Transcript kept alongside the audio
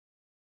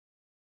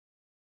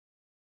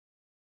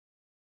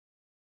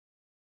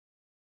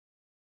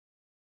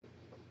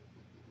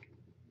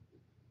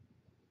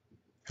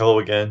Hello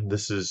again.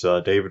 This is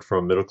David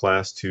from Middle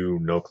Class to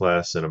No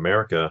Class in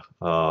America,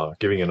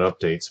 giving an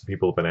update. Some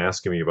people have been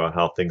asking me about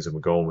how things have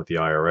been going with the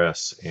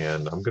IRS,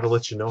 and I'm going to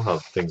let you know how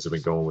things have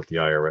been going with the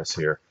IRS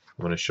here.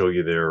 I'm going to show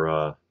you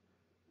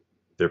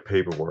their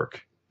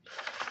paperwork.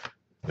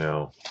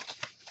 Now,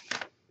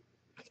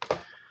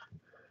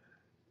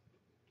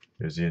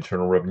 here's the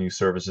Internal Revenue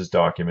Services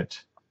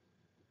document.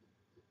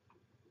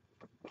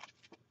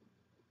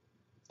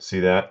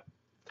 See that?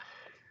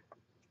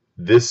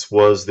 This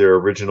was their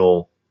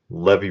original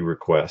levy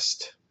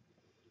request,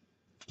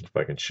 if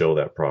I can show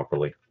that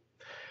properly.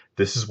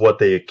 This is what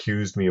they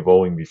accused me of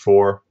owing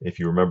before, if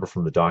you remember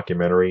from the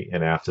documentary,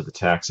 and after the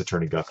tax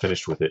attorney got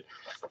finished with it,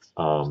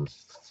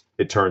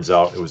 it turns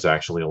out it was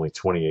actually only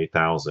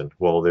 $28,000.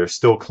 Well, they're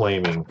still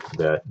claiming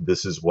that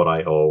this is what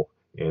I owe,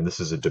 and this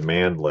is a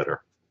demand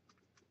letter.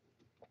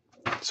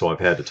 So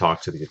I've had to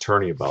talk to the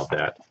attorney about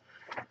that.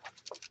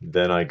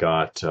 Then I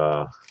got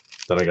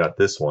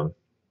this one,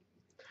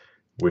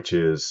 which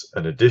is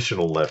an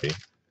additional levy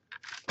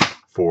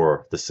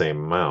for the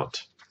same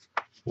amount,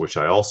 which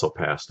I also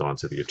passed on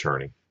to the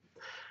attorney.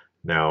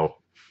 Now,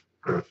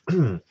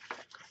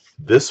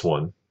 this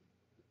one,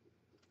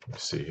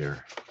 let's see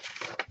here.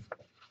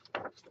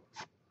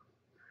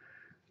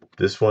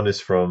 This one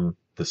is from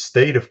the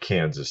state of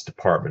Kansas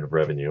Department of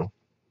Revenue.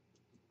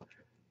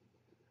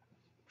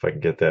 If I can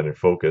get that in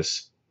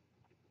focus,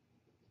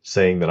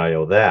 saying that I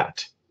owe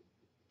that.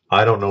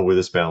 I don't know where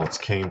this balance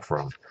came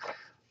from.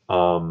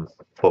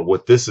 But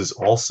what this is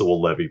also a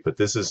levy, but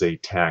this is a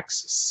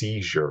tax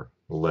seizure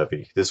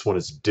levy. This one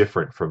is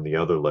different from the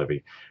other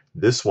levy.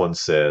 This one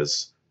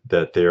says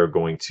that they're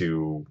going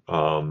to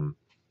come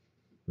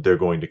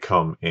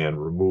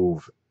and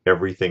remove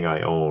everything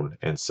I own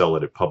and sell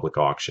it at public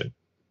auction.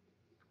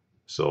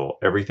 So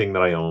everything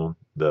that I own,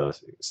 the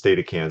state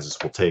of Kansas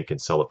will take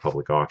and sell at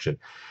public auction.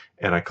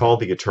 And I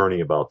called the attorney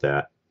about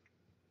that.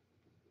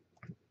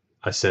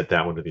 I sent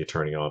that one to the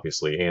attorney,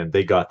 obviously, and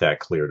they got that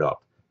cleared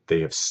up.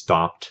 They have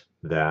stopped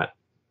that,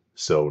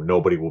 so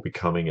nobody will be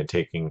coming and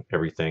taking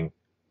everything.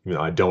 You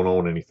know, I don't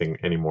own anything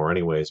anymore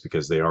anyways,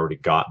 because they already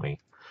got me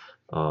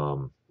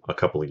a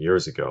couple of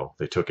years ago.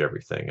 They took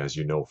everything, as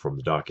you know from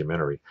the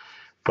documentary.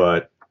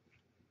 But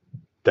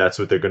that's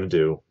what they're going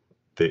to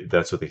do.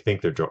 That's what they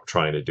think they're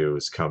trying to do,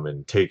 is come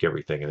and take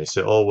everything. And they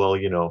say, oh, well,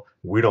 you know,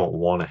 we don't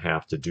want to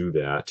have to do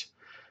that.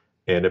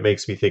 And it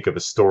makes me think of a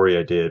story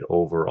I did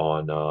over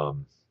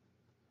on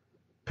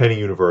Penny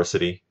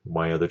University,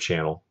 my other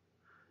channel.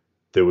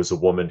 There was a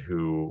woman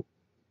who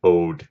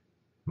owed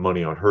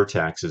money on her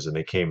taxes, and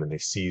they came and they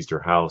seized her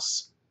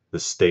house.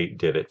 The state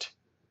did it.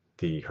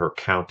 Her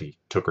county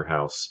took her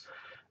house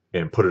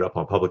and put it up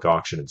on public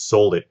auction and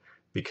sold it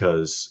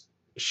because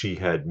she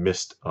had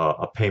missed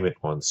a payment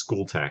on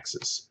school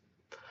taxes.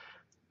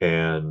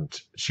 And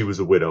she was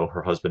a widow.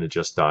 Her husband had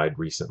just died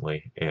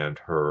recently, and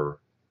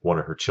one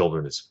of her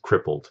children is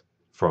crippled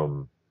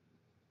from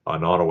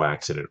an auto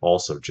accident,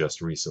 also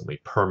just recently,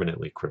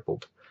 permanently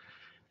crippled.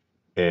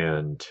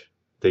 And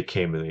they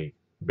came and they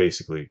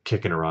basically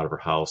kicking her out of her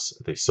house.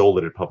 They sold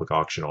it at public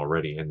auction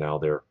already, and now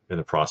they're in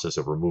the process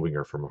of removing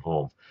her from her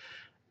home.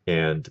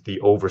 And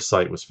the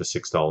oversight was for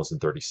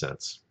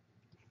 $6.30.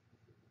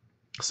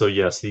 So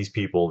yes, these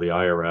people, the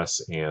IRS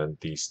and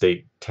the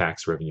state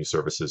tax revenue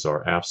services,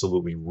 are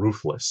absolutely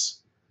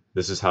ruthless.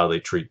 This is how they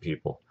treat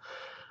people.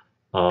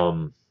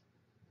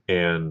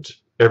 And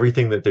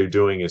everything that they're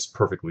doing is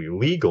perfectly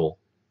legal,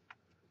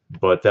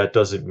 but that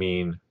doesn't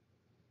mean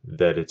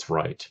that it's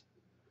right.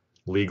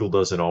 Legal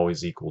doesn't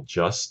always equal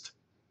just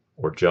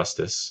or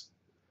justice,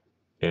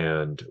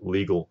 and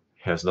legal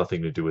has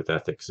nothing to do with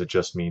ethics. It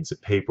just means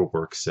that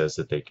paperwork says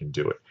that they can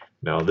do it.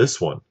 Now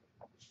this one,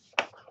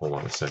 hold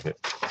on a second.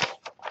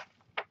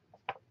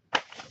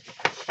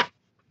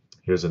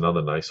 Here's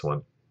another nice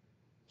one.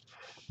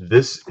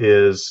 This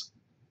is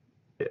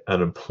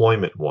an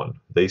employment one.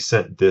 They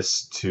sent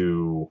this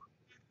to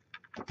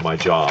my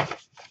job.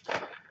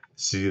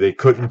 See, they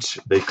couldn't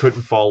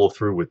follow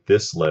through with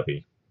this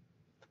levy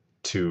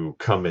to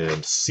come in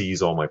and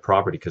seize all my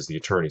property because the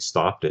attorney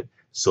stopped it.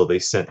 So they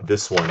sent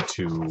this one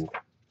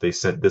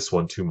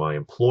to my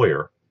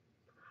employer,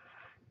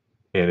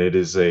 and it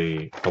is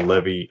a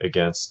levy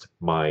against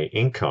my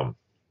income,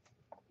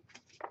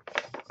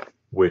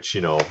 which,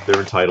 you know,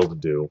 they're entitled to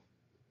do.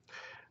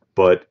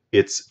 But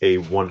it's a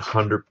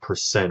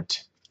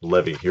 100%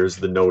 levy. Here's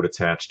the note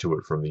attached to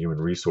it from the Human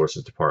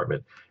Resources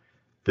Department.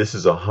 This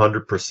is a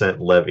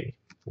 100% levy,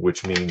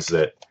 which means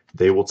that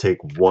they will take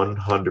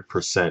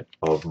 100%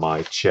 of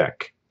my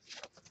check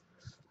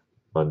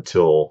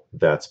until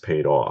that's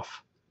paid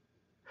off.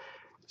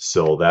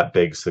 So that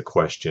begs the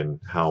question,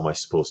 how am I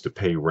supposed to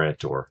pay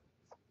rent or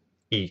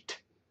eat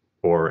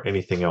or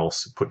anything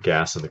else, put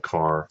gas in the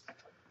car?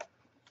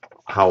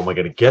 How am I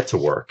going to get to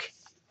work?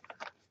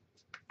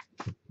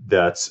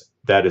 That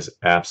is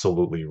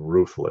absolutely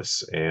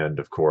ruthless. And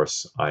of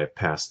course, I have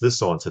passed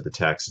this on to the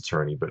tax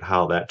attorney, but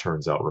how that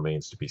turns out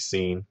remains to be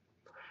seen.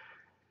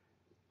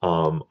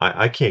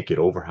 I can't get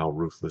over how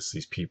ruthless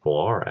these people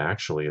are,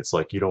 actually. It's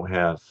like you don't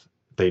have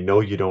They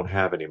know you don't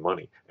have any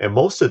money. And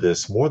most of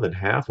this, more than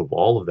half of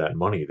all of that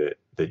money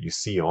that you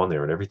see on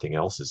there and everything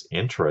else is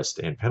interest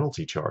and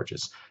penalty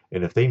charges.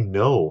 And if they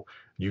know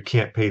you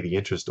can't pay the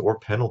interest or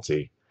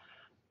penalty,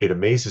 it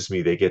amazes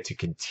me they get to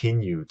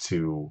continue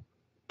to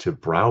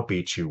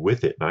browbeat you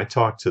with it. And I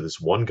talked to this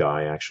one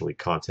guy, actually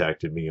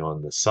contacted me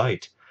on the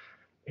site,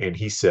 and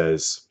he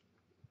says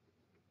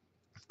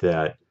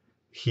that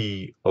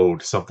he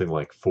owed something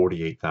like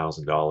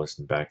 $48,000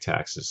 in back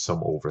taxes,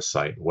 some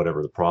oversight,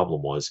 whatever the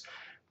problem was.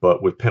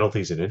 But with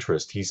penalties and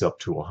interest, he's up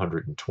to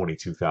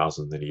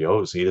 $122,000 that he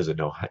owes. He doesn't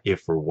know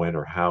if or when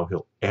or how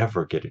he'll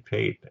ever get it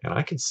paid. And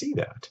I can see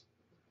that.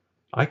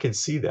 I can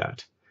see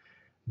that.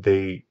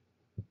 They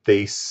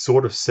they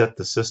sort of set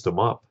the system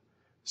up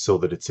so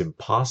that it's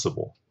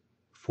impossible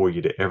for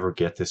you to ever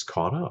get this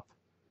caught up.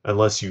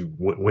 Unless you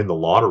win the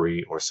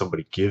lottery or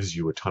somebody gives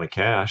you a ton of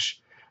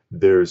cash,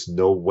 there's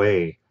no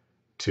way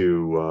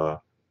to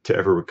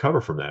ever recover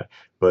from that.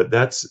 But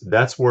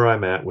that's where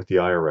I'm at with the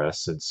IRS,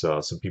 since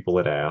some people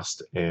had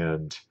asked,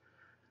 and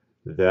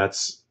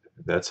that's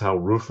how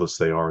ruthless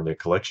they are in their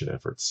collection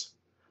efforts.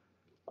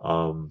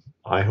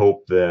 I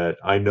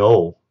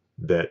know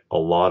that a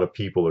lot of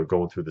people are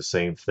going through the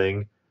same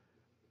thing,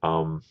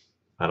 um,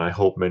 and I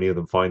hope many of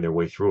them find their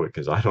way through it,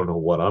 because I don't know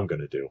what I'm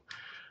going to do.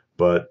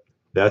 But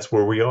that's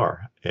where we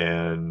are.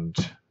 And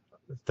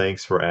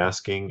thanks for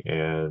asking,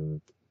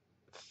 and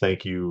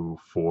thank you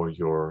for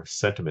your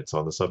sentiments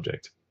on the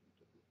subject.